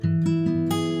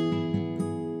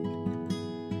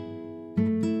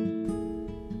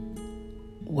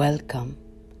Welcome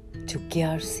to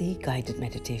KRC Guided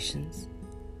Meditations,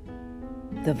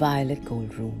 the Violet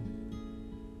Gold Room.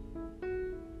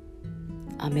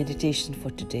 Our meditation for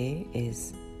today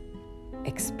is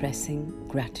expressing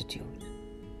gratitude.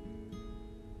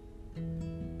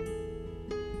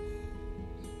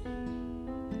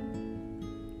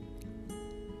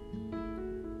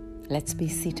 Let's be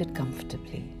seated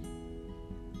comfortably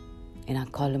in our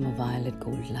column of violet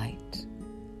gold light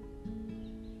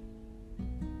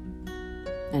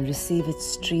and receive it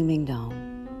streaming down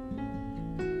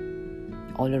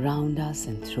all around us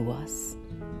and through us,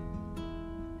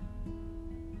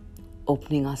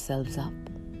 opening ourselves up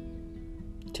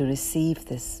to receive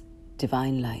this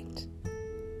divine light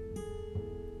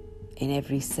in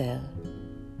every cell,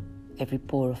 every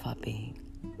pore of our being.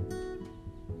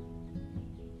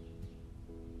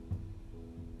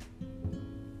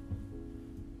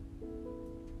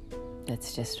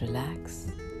 Let's just relax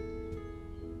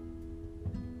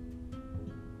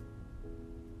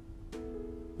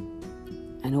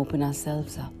and open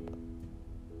ourselves up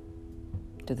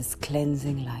to this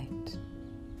cleansing light.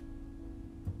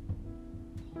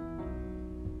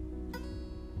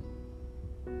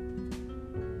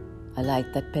 A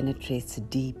light that penetrates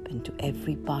deep into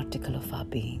every particle of our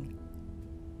being.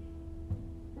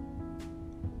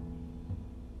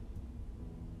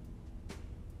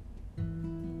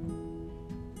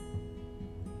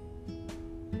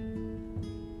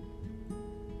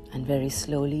 And very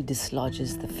slowly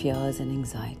dislodges the fears and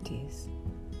anxieties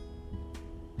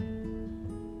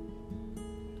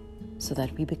so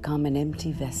that we become an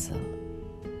empty vessel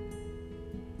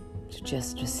to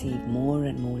just receive more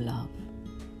and more love,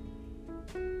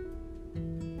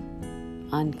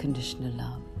 unconditional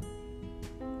love,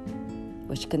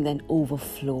 which can then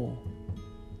overflow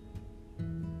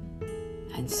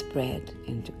and spread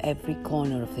into every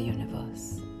corner of the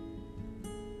universe.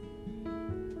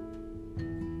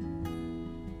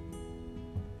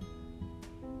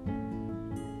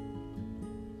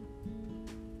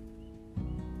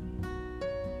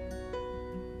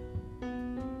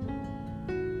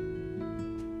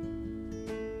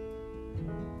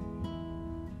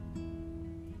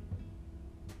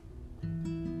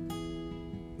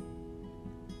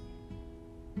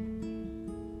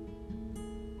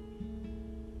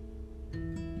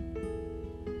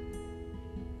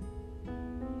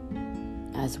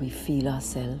 As we feel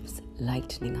ourselves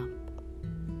lightening up.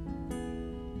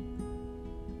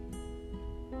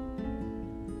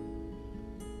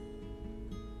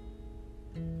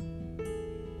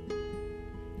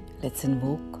 Let's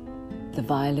invoke the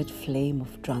violet flame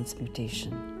of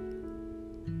transmutation.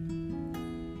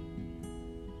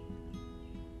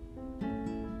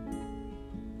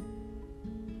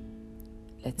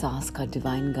 Let's ask our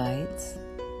divine guides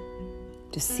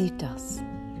to seat us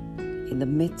in the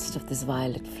midst of this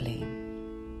violet flame.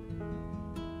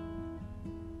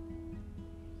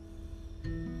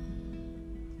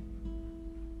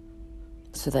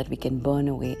 So that we can burn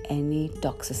away any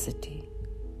toxicity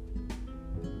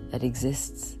that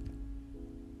exists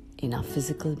in our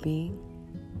physical being,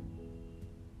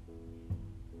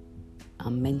 our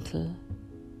mental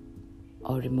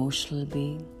or emotional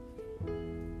being,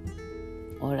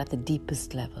 or at the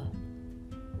deepest level,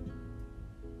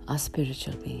 our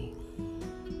spiritual being.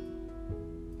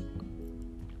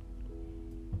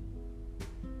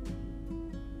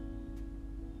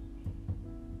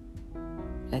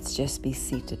 Let's just be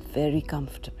seated very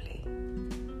comfortably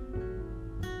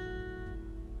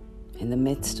in the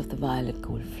midst of the violet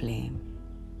gold flame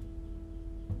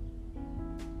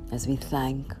as we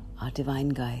thank our divine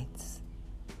guides,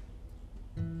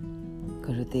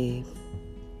 Gurudev,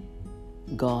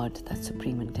 God, that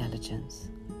supreme intelligence,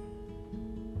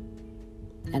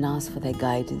 and ask for their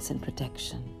guidance and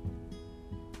protection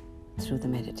through the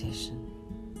meditation.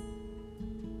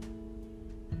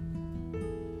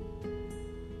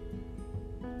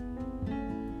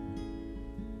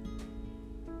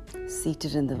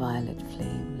 Seated in the violet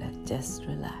flame, let's just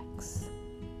relax.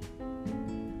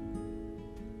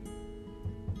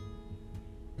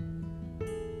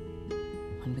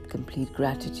 And with complete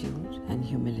gratitude and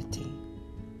humility,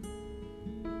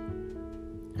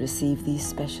 receive these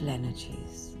special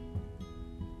energies.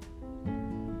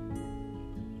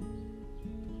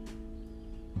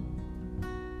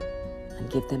 And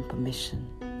give them permission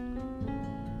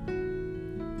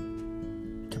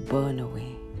to burn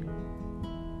away,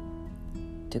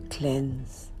 to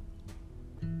cleanse,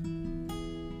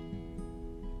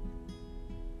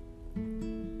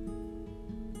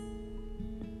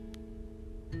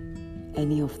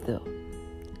 any of the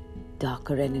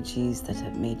darker energies that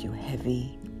have made you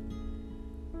heavy,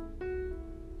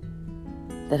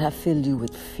 that have filled you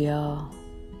with fear,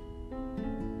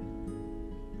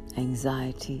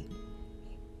 anxiety.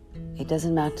 It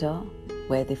doesn't matter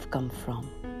where they've come from.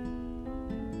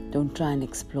 Don't try and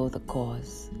explore the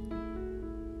cause.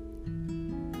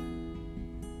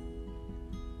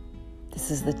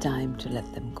 This is the time to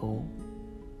let them go.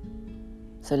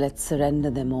 So let's surrender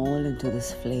them all into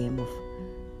this flame of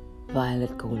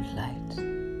violet gold light.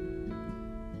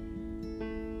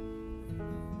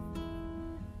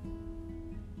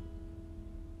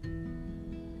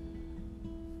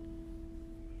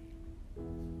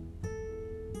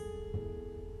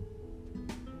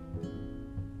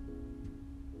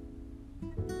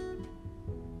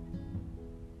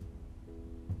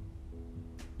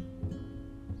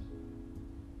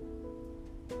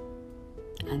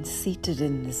 And seated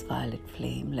in this violet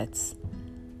flame, let's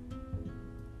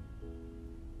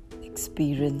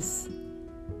experience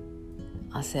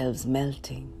ourselves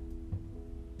melting,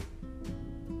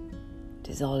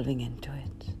 dissolving into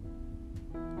it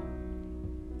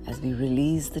as we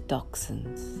release the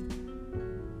toxins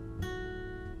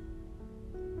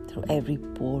through every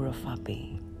pore of our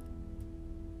being.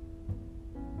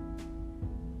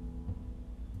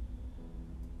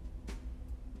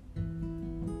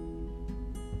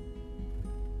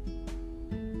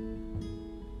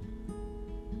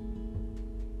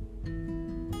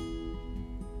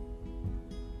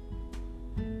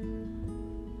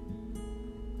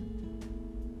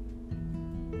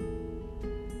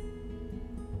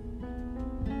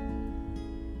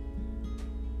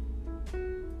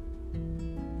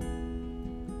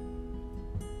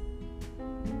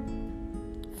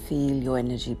 Feel your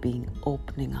energy being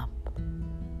opening up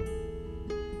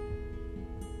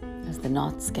as the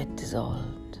knots get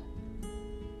dissolved.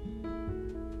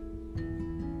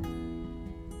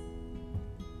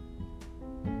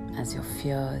 As your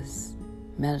fears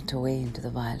melt away into the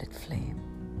violet flame.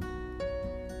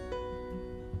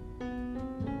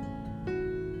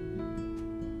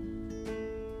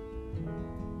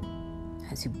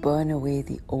 As you burn away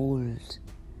the old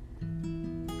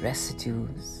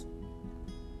residues,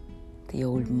 the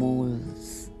old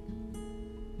molds,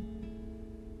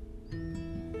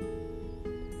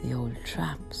 the old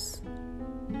traps.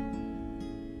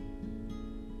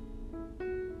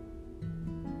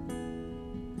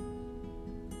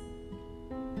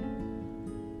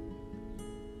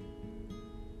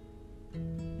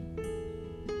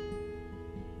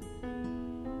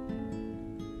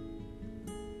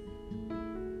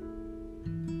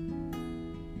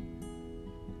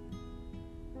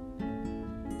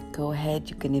 Go ahead,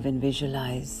 you can even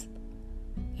visualize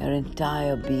your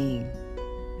entire being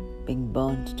being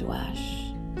burnt to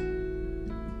ash.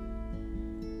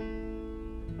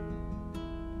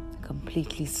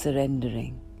 Completely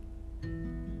surrendering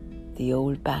the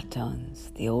old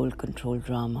patterns, the old control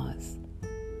dramas,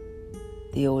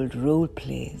 the old role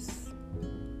plays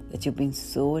that you've been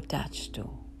so attached to.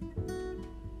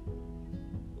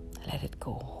 Let it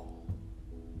go.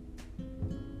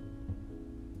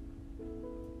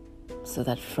 So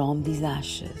that from these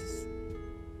ashes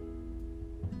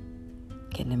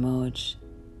can emerge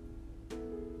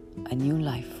a new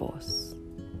life force.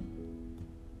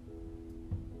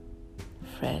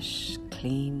 Fresh,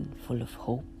 clean, full of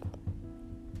hope.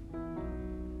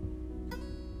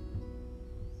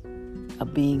 A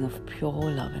being of pure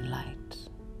love and light.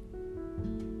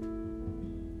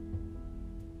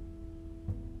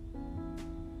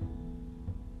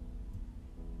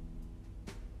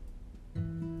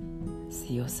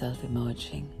 See yourself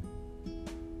emerging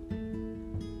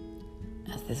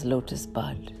as this lotus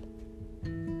bud.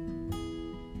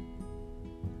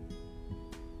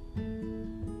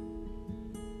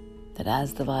 That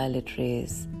as the violet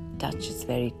rays touch its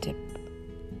very tip,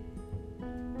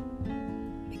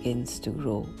 begins to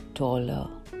grow taller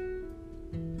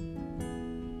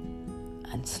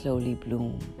and slowly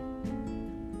bloom.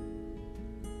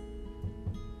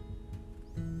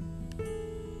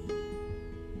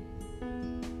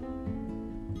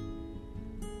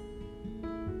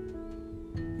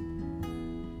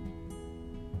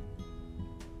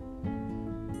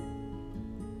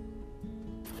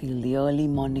 Feel the early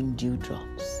morning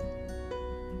dewdrops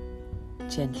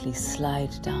gently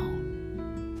slide down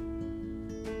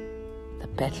the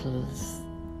petals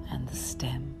and the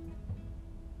stem,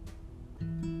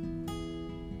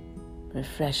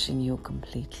 refreshing you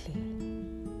completely.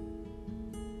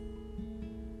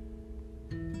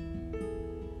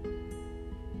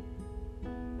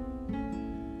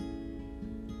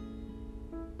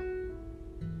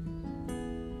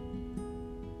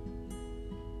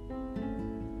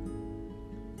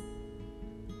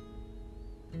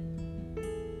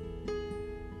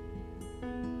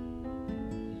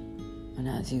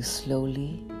 as you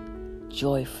slowly,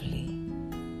 joyfully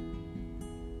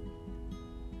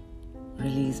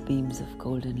release beams of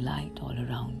golden light all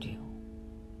around you.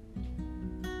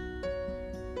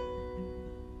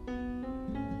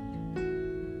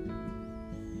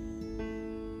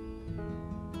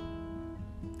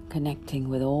 Connecting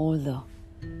with all the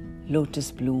lotus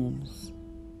blooms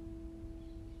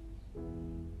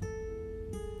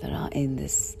that are in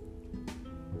this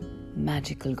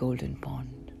magical golden pond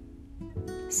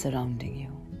surrounding you.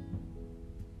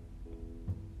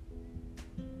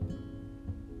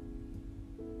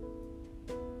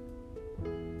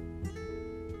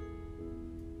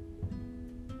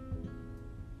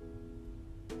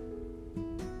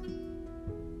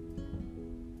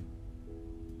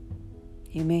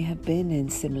 You may have been in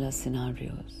similar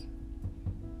scenarios,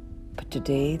 but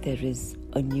today there is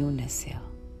a newness here.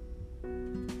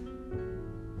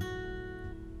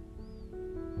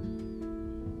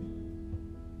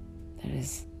 There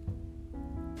is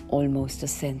almost a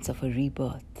sense of a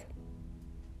rebirth.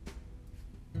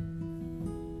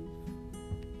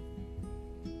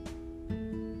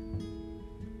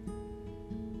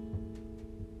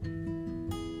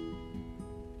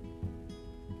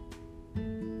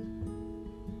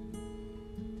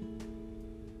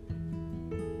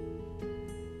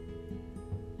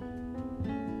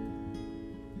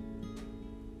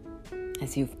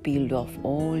 As you've peeled off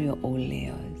all your old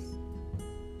layers,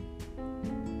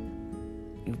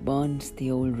 you've burned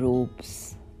the old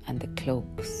robes and the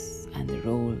cloaks and the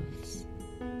roles.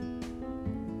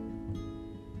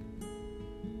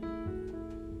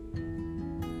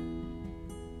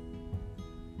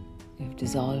 You've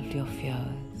dissolved your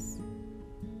fears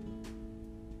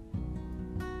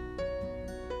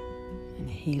and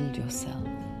healed yourself.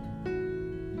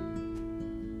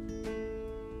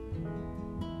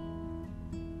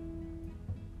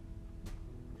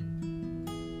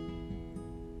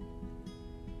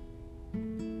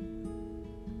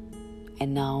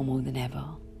 And now more than ever,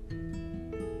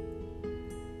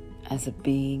 as a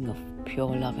being of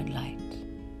pure love and light,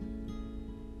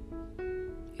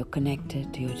 you're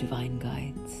connected to your divine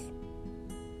guides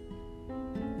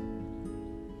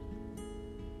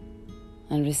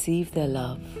and receive their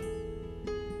love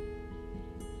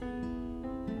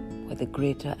with a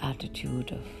greater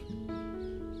attitude of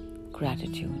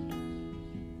gratitude,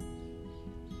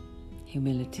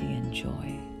 humility, and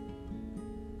joy.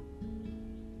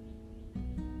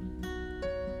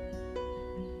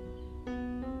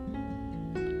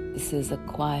 This is a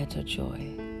quieter joy,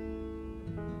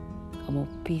 a more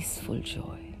peaceful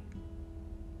joy.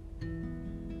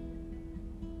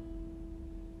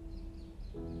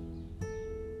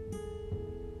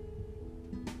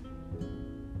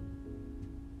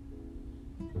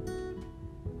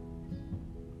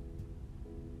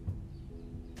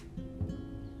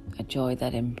 A joy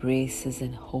that embraces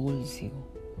and holds you,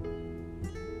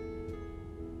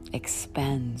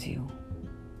 expands you,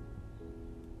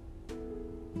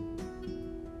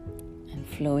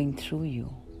 flowing through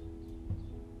you,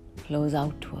 flows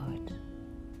outward,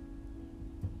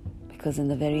 because in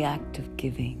the very act of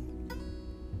giving,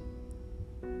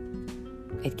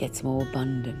 it gets more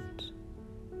abundant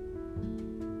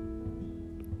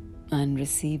and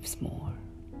receives more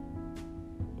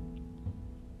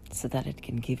so that it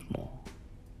can give more.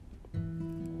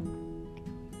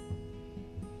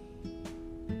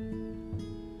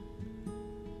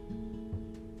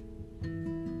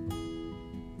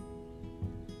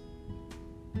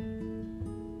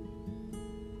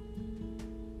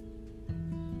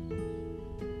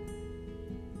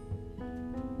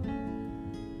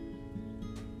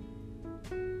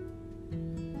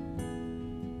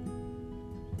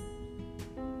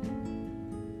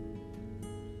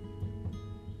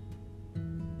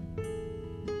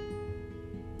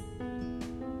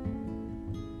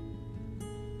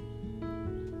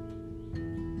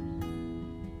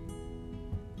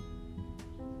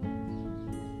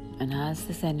 And as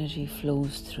this energy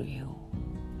flows through you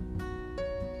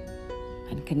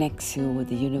and connects you with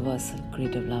the universal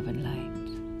creative love and light,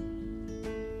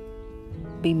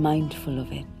 be mindful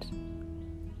of it,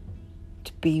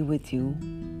 to be with you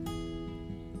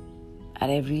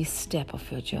at every step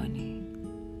of your journey.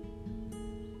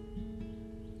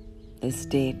 This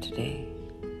day today,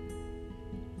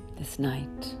 this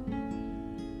night,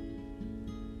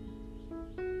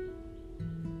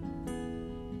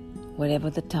 whatever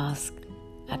the task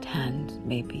at hand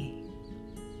may be.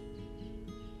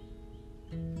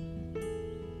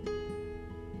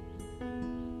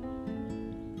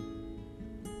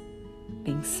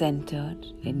 Being centered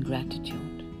in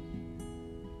gratitude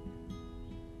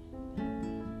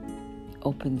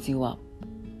opens you up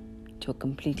to a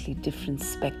completely different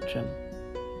spectrum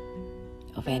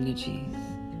of energies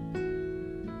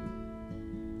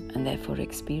and therefore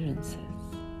experiences.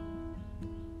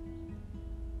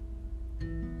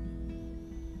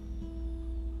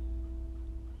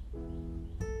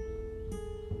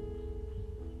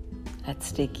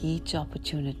 Let's take each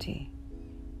opportunity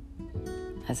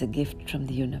as a gift from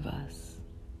the universe.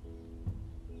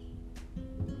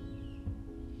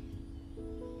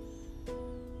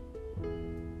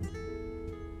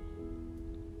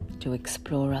 To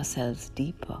explore ourselves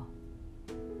deeper,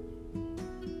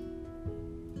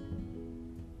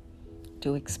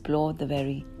 to explore the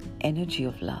very energy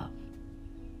of love,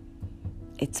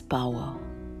 its power.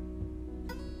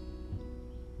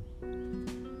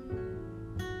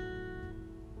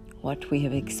 What we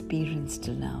have experienced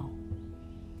till now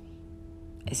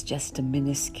is just a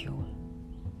minuscule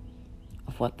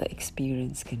of what the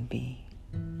experience can be.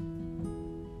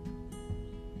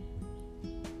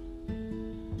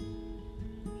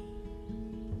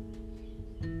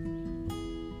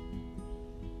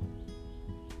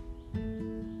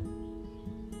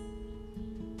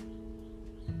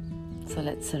 So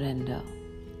let's surrender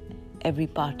every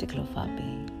particle of our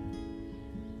being,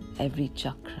 every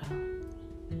chakra,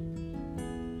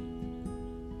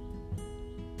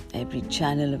 every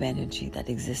channel of energy that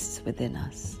exists within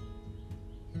us.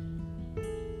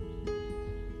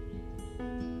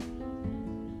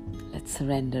 Let's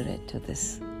surrender it to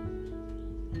this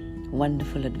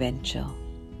wonderful adventure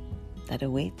that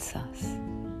awaits us,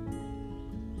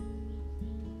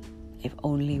 if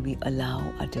only we allow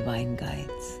our divine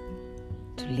guides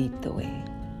to lead the way.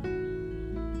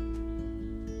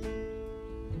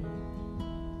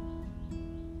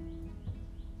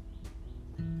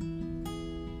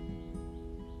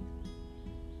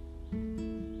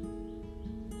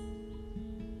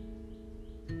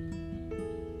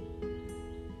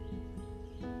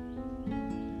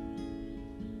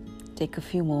 Take a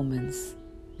few moments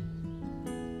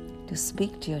to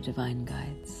speak to your divine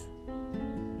guides,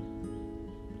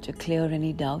 to clear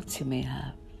any doubts you may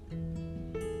have,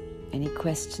 any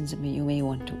questions you may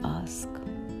want to ask.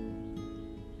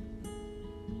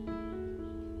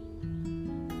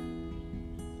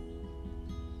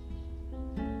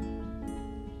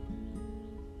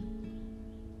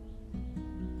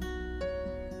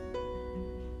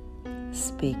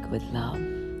 Speak with love.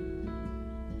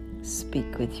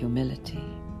 Speak with humility.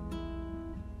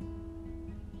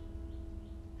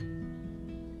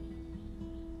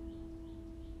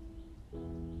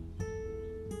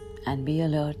 And be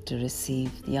alert to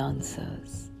receive the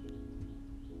answers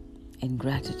in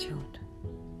gratitude.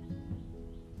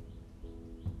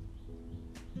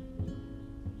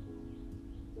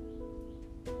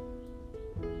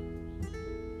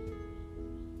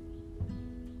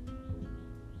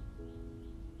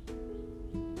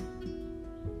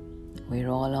 We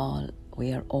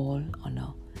are all on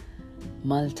a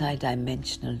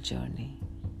multi-dimensional journey,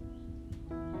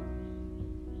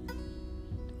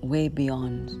 way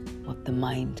beyond what the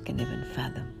mind can even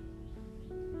fathom.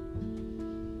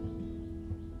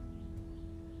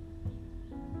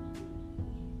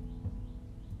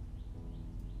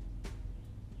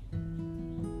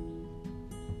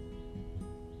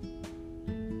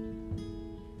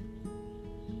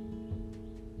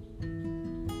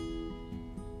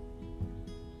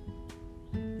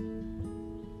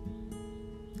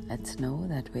 Let's know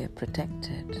that we are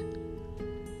protected.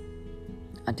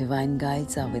 Our divine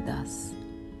guides are with us,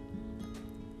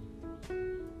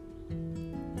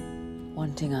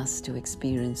 wanting us to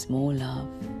experience more love,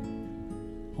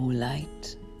 more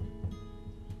light,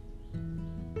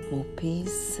 more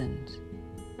peace and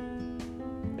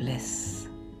bliss.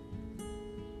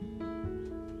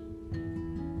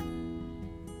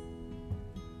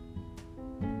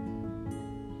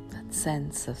 That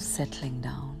sense of settling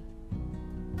down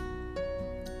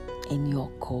in your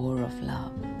core of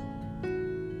love.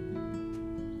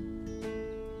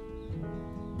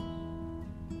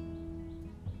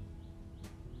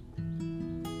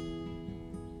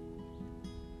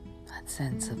 That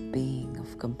sense of being,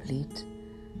 of complete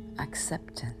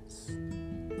acceptance.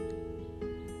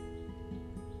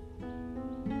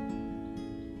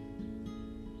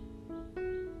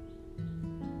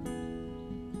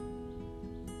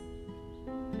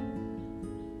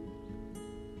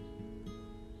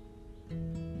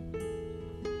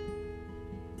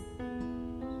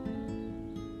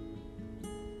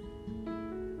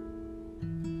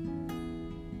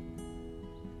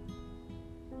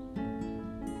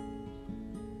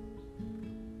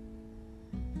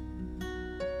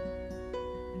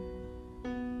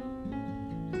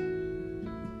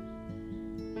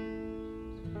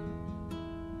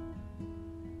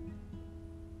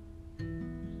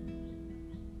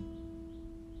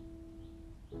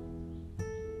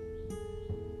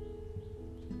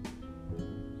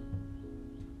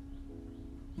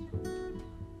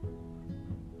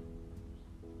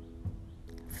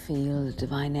 Feel the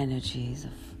divine energies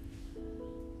of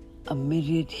a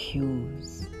myriad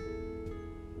hues,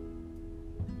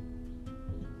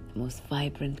 the most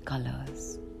vibrant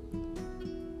colors,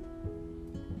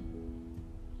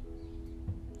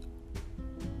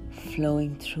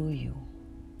 flowing through you,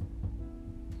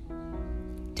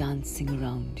 dancing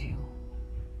around you.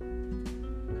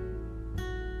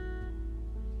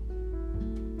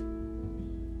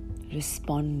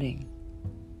 Responding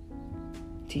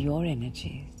to your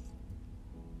energies,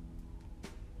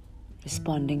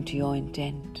 responding to your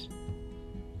intent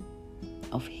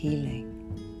of healing,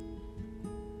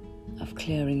 of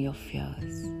clearing your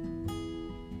fears,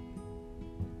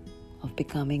 of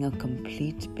becoming a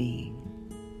complete being,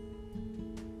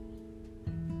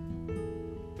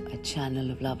 a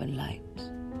channel of love and light,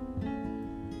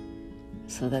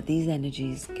 so that these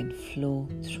energies can flow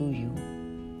through you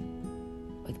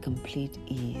with complete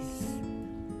ease.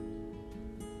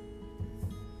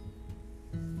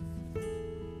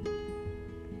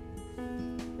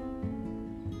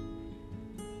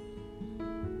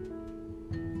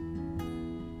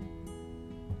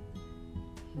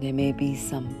 There may be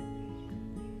some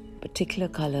particular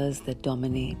colors that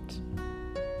dominate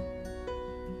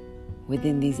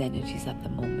within these energies at the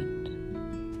moment.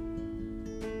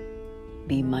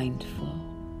 Be mindful.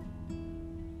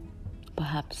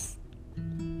 Perhaps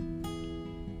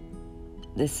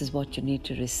this is what you need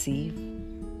to receive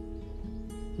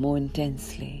more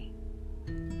intensely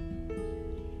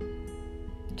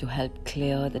to help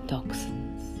clear the toxins.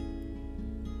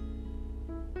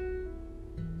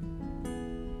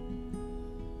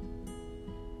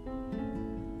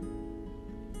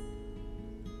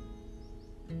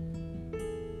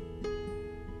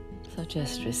 So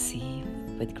just receive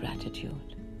with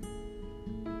gratitude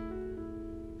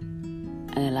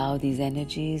and allow these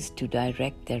energies to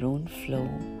direct their own flow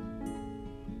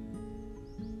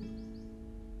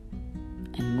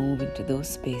and move into those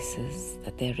spaces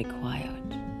that they're required.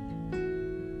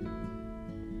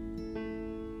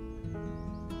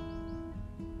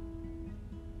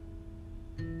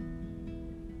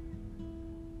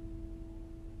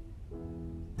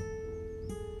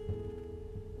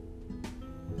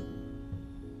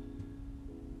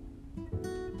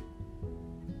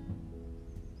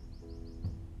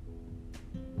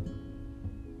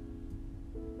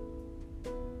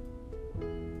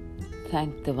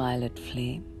 Thank the violet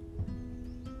flame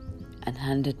and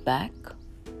hand it back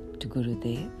to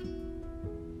Gurudev.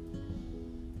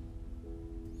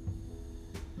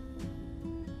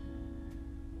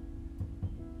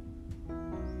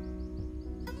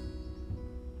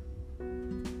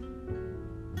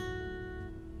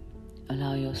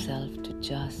 Allow yourself to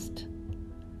just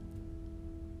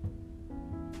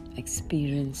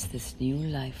experience this new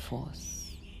life force.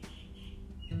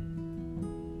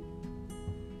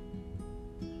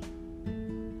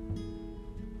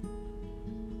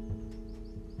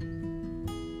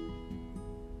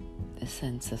 A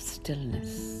sense of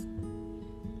stillness,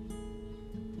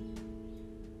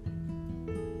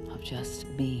 of just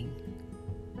being.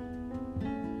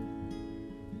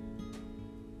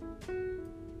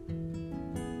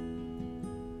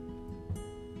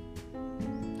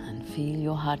 And feel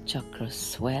your heart chakra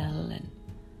swell and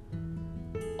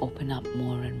open up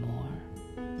more and more.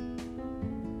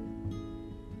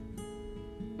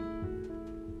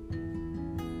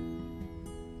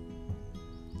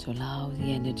 To allow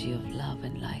the energy of love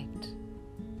and light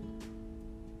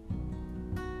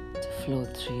to flow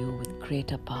through you with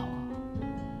greater power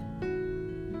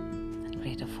and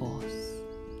greater force.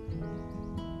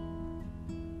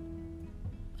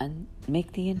 And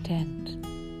make the intent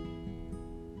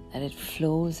that it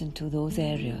flows into those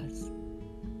areas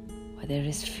where there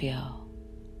is fear,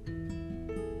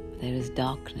 where there is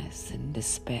darkness and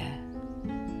despair.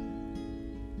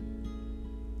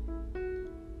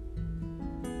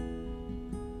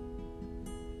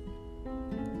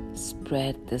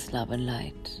 Spread this love and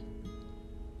light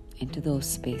into those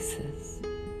spaces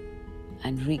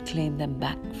and reclaim them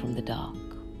back from the dark,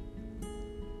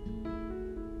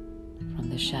 from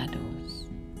the shadows.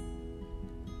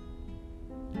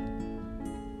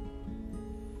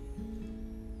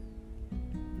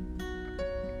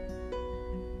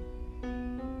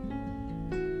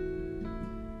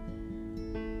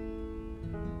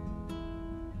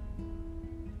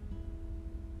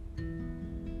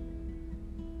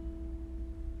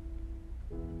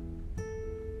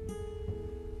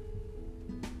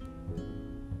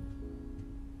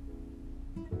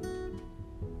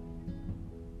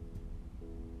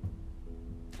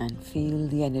 And feel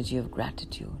the energy of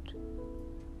gratitude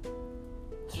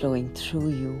flowing through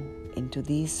you into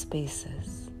these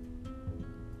spaces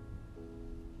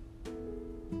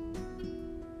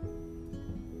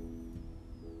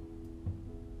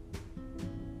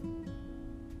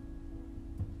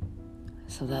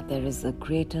so that there is a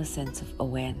greater sense of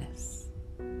awareness.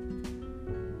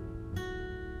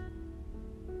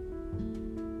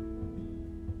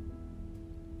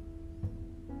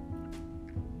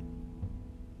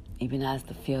 Even as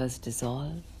the fears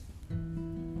dissolve,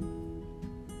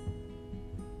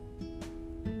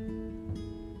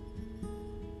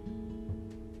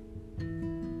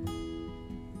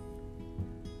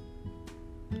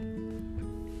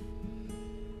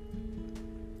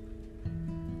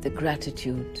 the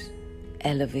gratitude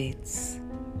elevates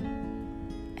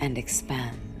and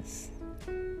expands.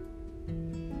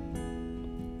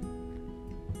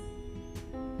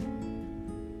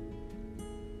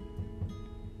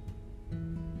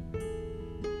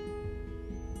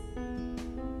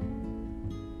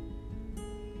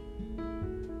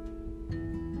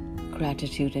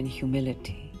 Gratitude and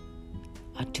humility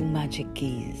are two magic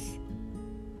keys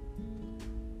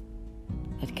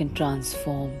that can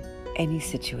transform any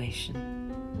situation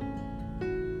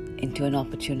into an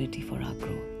opportunity for our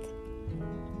growth.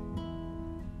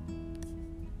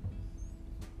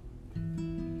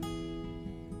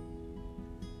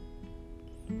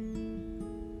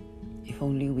 If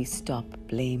only we stop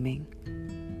blaming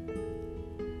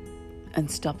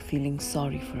and stop feeling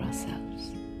sorry for ourselves.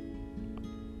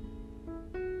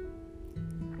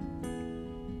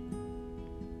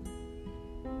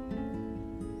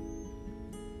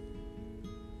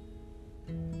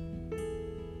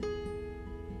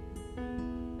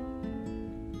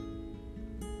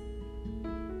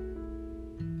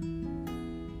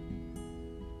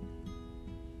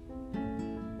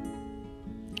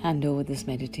 Hand over this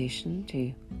meditation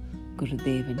to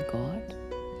Gurudev and God.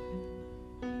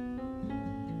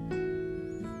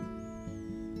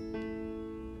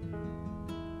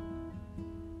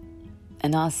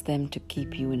 And ask them to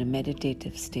keep you in a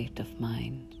meditative state of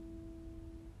mind,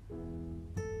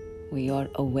 where you're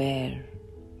aware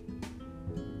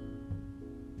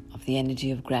of the energy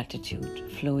of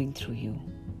gratitude flowing through you,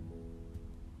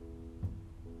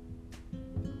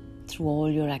 through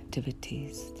all your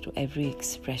activities, through every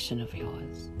expression of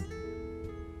yours.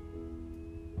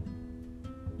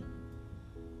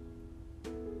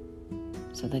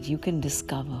 So that you can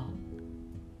discover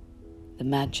the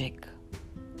magic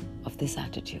of this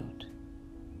attitude,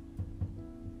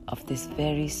 of this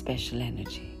very special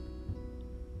energy.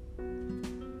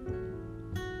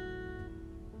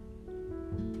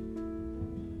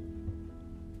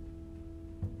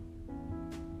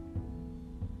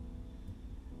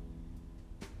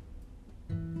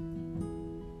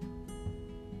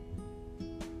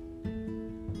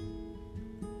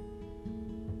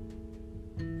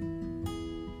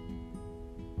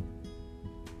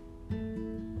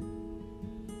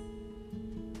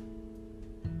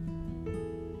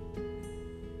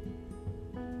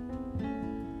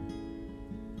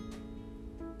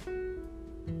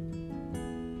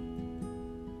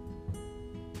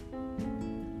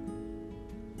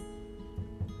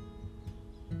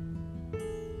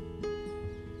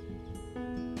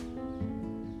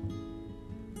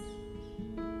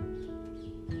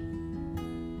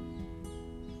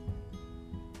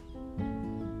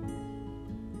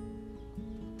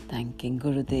 Thanking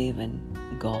Gurudev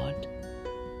and God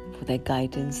for their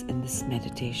guidance in this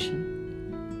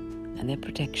meditation and their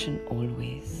protection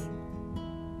always.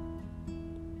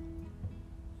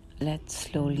 Let's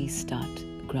slowly start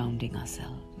grounding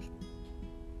ourselves.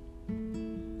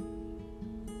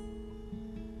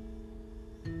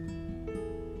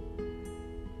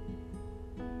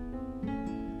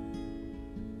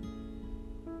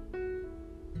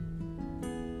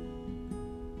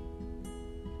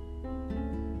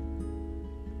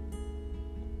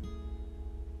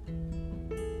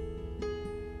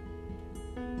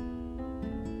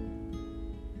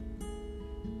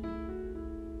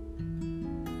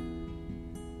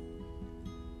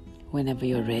 Whenever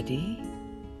you're ready,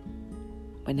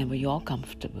 whenever you're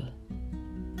comfortable,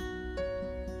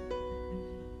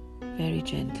 very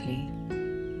gently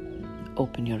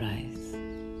open your eyes.